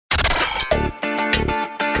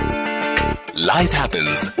Life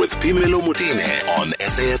Happens with Phemelo Motene on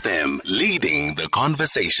SAFM, leading the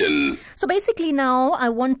conversation. So basically now I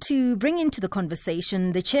want to bring into the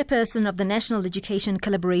conversation the chairperson of the National Education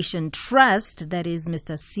Collaboration Trust, that is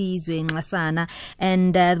Mr. Sizwe Nxasana,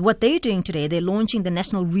 and what they're doing today, they're launching the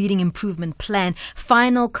National Reading Improvement Plan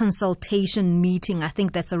final consultation meeting. I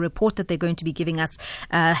think that's a report that they're going to be giving us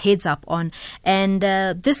heads up on. And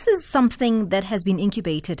this is something that has been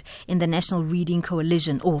incubated in the National Reading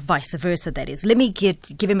Coalition, or vice versa, that is. Let me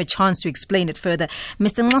give him a chance to explain it further.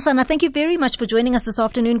 Mr. Nxasana, thank you very much for joining us this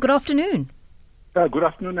afternoon. Good afternoon. Good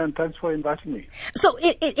afternoon, and thanks for inviting me. So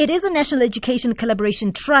it is a National Education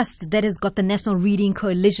Collaboration Trust that has got the National Reading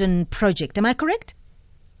Coalition project. Am I correct?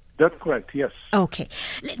 That's correct, yes. Okay.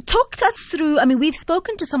 Talk us through, we've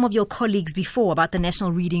spoken to some of your colleagues before about the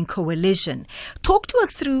National Reading Coalition. Talk to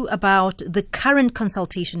us through about the current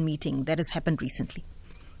consultation meeting that has happened recently.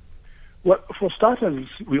 Well, for starters,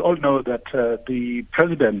 we all know that the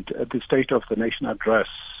President at the State of the Nation address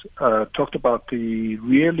talked about the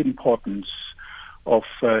real importance of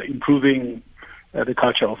improving the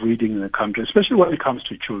culture of reading in the country, especially when it comes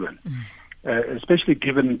to children. Especially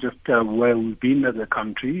given just where we've been as a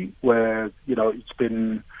country, where, it's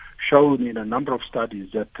been shown in a number of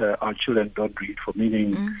studies that our children don't read, for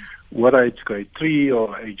meaning whether it's grade 3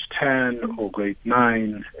 or age 10 or grade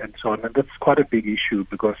 9 and so on. And that's quite a big issue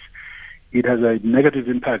because it has a negative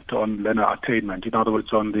impact on learner attainment, in other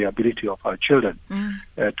words, on the ability of our children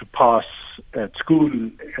to pass at school,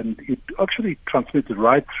 and it actually transmits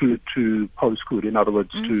right through to post-school, in other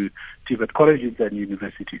words, to TVET colleges and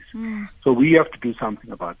universities. So we have to do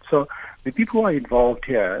something about it. So the people who are involved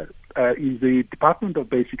here is the Department of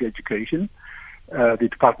Basic Education, the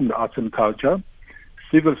Department of Arts and Culture,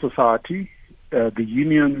 civil society, the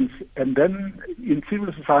unions, and then in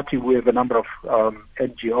civil society we have a number of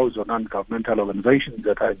NGOs or non-governmental organizations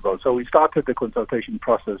that are involved. So we started the consultation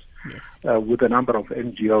process with a number of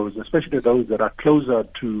NGOs, especially those that are closer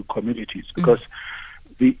to communities, because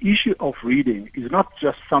the issue of reading is not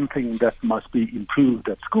just something that must be improved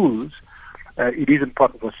at schools. It is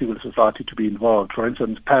important for civil society to be involved. For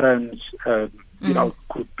instance, parents,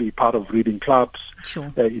 could be part of reading clubs. Sure.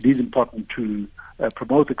 It is important to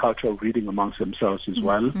promote the culture of reading amongst themselves as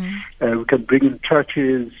well. We can bring in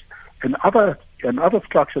churches and other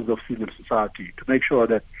structures of civil society to make sure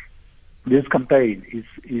that this campaign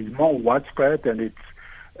is more widespread and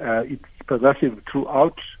it's pervasive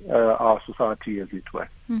throughout our society, as it were.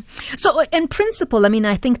 So in principle,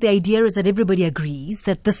 I think the idea is that everybody agrees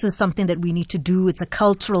that this is something that we need to do. It's a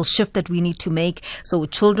cultural shift that we need to make. So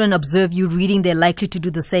children observe you reading, they're likely to do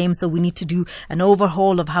the same. So we need to do an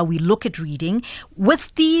overhaul of how we look at reading.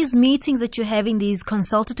 With these meetings that you're having, these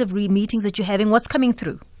consultative meetings that you're having, what's coming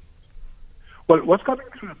through? Well, what's coming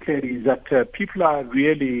through clearly is that people are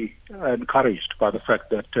really encouraged by the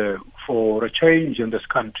fact that for a change in this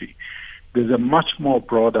country, there's a much more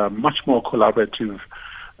broader, much more collaborative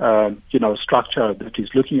structure that is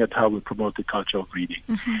looking at how we promote the culture of reading.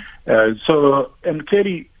 And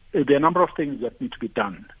clearly, there are a number of things that need to be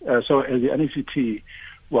done. So as the NECT,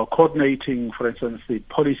 we're coordinating, for instance, the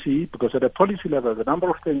policy, because at a policy level, the number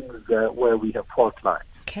of things where we have fault lines.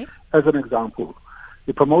 Okay. As an example,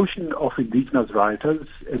 the promotion of indigenous writers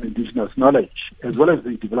and indigenous knowledge, as well as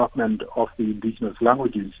the development of the indigenous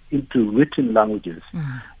languages into written languages,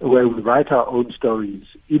 where we write our own stories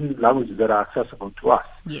in languages that are accessible to us.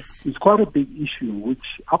 Yes. It's quite a big issue, which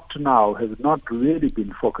up to now has not really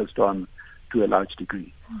been focused on to a large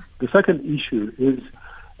degree. The second issue is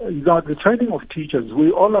the training of teachers. We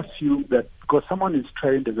all assume that because someone is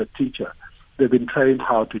trained as a teacher, they've been trained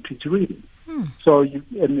how to teach reading. So,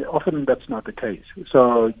 and often that's not the case.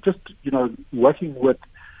 So just, working with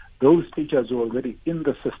those teachers who are already in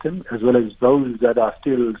the system, as well as those that are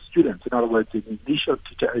still students, in other words, in initial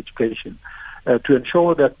teacher education, to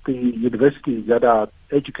ensure that the universities that are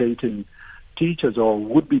educating teachers or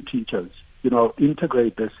would-be teachers,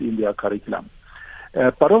 integrate this in their curriculum.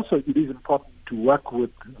 But also it is important to work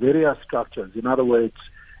with various structures. In other words,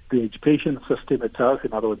 the education system itself,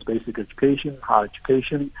 in other words, basic education, higher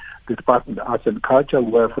education, the Department of Arts and Culture,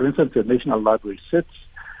 where, for instance, the National Library sits,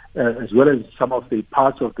 as well as some of the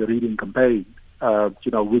parts of the reading campaign,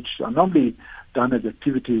 which are normally done as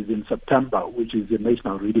activities in September, which is the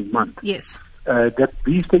National Reading Month. Yes. That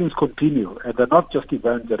these things continue, and they're not just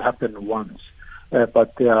events that happen once,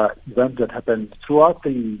 but they are events that happen throughout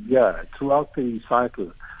the year, throughout the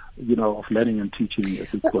cycle, of learning and teaching,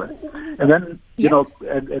 as it were. And then,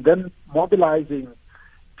 and then mobilizing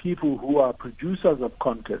people who are producers of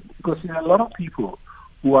content, because there are a lot of people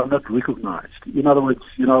who are not recognized. In other words,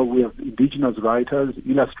 we have indigenous writers,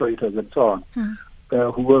 illustrators, and so on.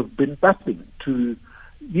 who have been battling to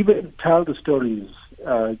even tell the stories,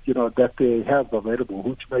 that they have available,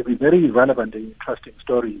 which may be very relevant and interesting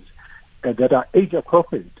stories that are age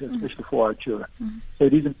appropriate, especially for our children. So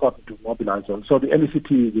it is important to mobilize them. So the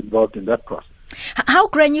NECT is involved in that process. How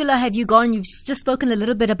granular have you gone? You've just spoken a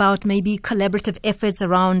little bit about maybe collaborative efforts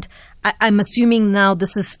around, I'm assuming now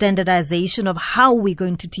this is standardization of how we're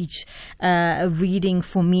going to teach reading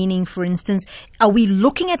for meaning, for instance. Are we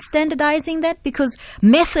looking at standardizing that? Because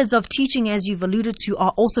methods of teaching, as you've alluded to,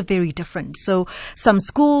 are also very different. So some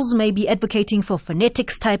schools may be advocating for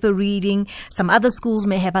phonetics type of reading. Some other schools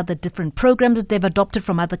may have other different programs that they've adopted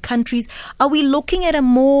from other countries. Are we looking at a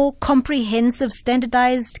more comprehensive,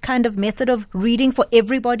 standardized kind of method of reading for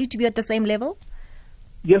everybody to be at the same level?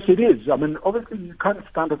 Yes, it is. I mean, obviously you can't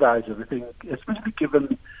standardize everything, especially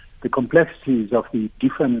given the complexities of the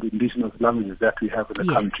different indigenous languages that we have in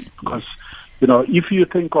the country. Because, if you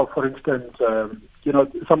think of, for instance,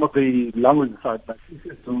 some of the languages like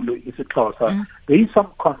Zulu, Khosa, there is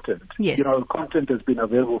some content. Yes. Content has been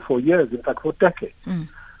available for years, in fact, for decades.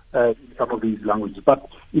 In some of these languages. But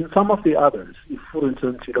in some of the others, if, for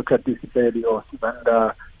instance, you look at the Sibeli or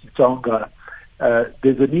Sibanda, Tsonga,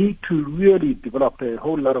 there's a need to really develop a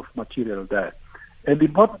whole lot of material there. And the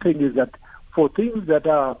important thing is that for things that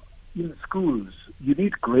are in schools, you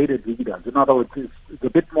need graded readers. In other words, it's a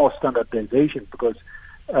bit more standardization because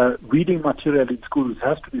reading material in schools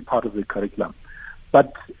has to be part of the curriculum.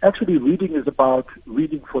 But actually reading is about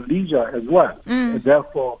reading for leisure as well. And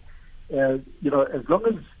therefore, as long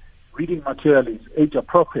as reading material is age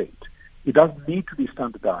appropriate, it doesn't need to be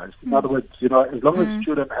standardized. In other words, as long as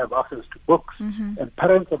children have access to books and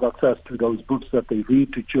parents have access to those books that they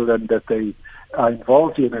read to children that they are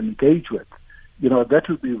involved in and engage with, that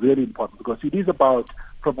would be really important because it is about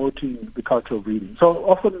promoting the culture of reading. So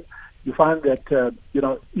often you find that,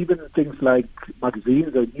 even things like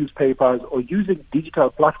magazines or newspapers or using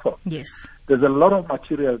digital platforms, there's a lot of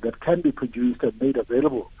material that can be produced and made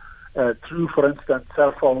available through, for instance,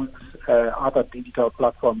 cell phones, other digital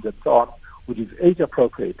platforms and so on, which is age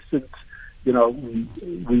appropriate since,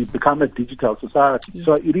 we become a digital society.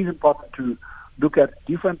 So it is important to look at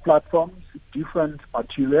different platforms, different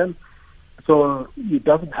material. So it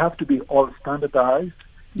doesn't have to be all standardized.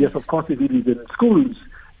 Yes, of course, if it is in schools,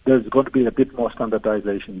 there's going to be a bit more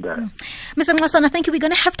standardization there. Mr. Nxasana, I think we're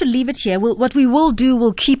going to have to leave it here. What we will do,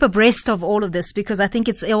 we'll keep abreast of all of this because I think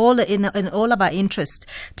it's all in all of our interest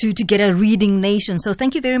to get a reading nation. So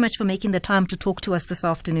thank you very much for making the time to talk to us this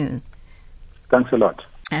afternoon. Thanks a lot.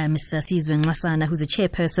 Mr. Sizwe Nxasana, who's a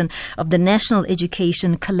chairperson of the National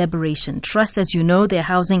Education Collaboration Trust. As you know, they're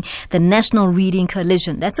housing the National Reading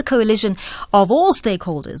Coalition. That's a coalition of all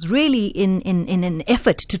stakeholders, really in an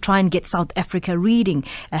effort to try and get South Africa reading.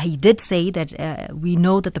 He did say that we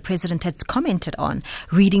know that the president has commented on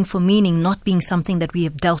reading for meaning not being something that we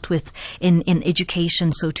have dealt with in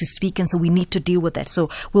education, so to speak, and so we need to deal with that. So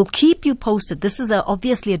we'll keep you posted. This is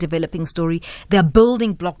obviously a developing story. There are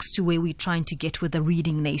building blocks to where we're trying to get with the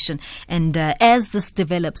reading nation. And as this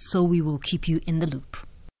develops, so we will keep you in the loop.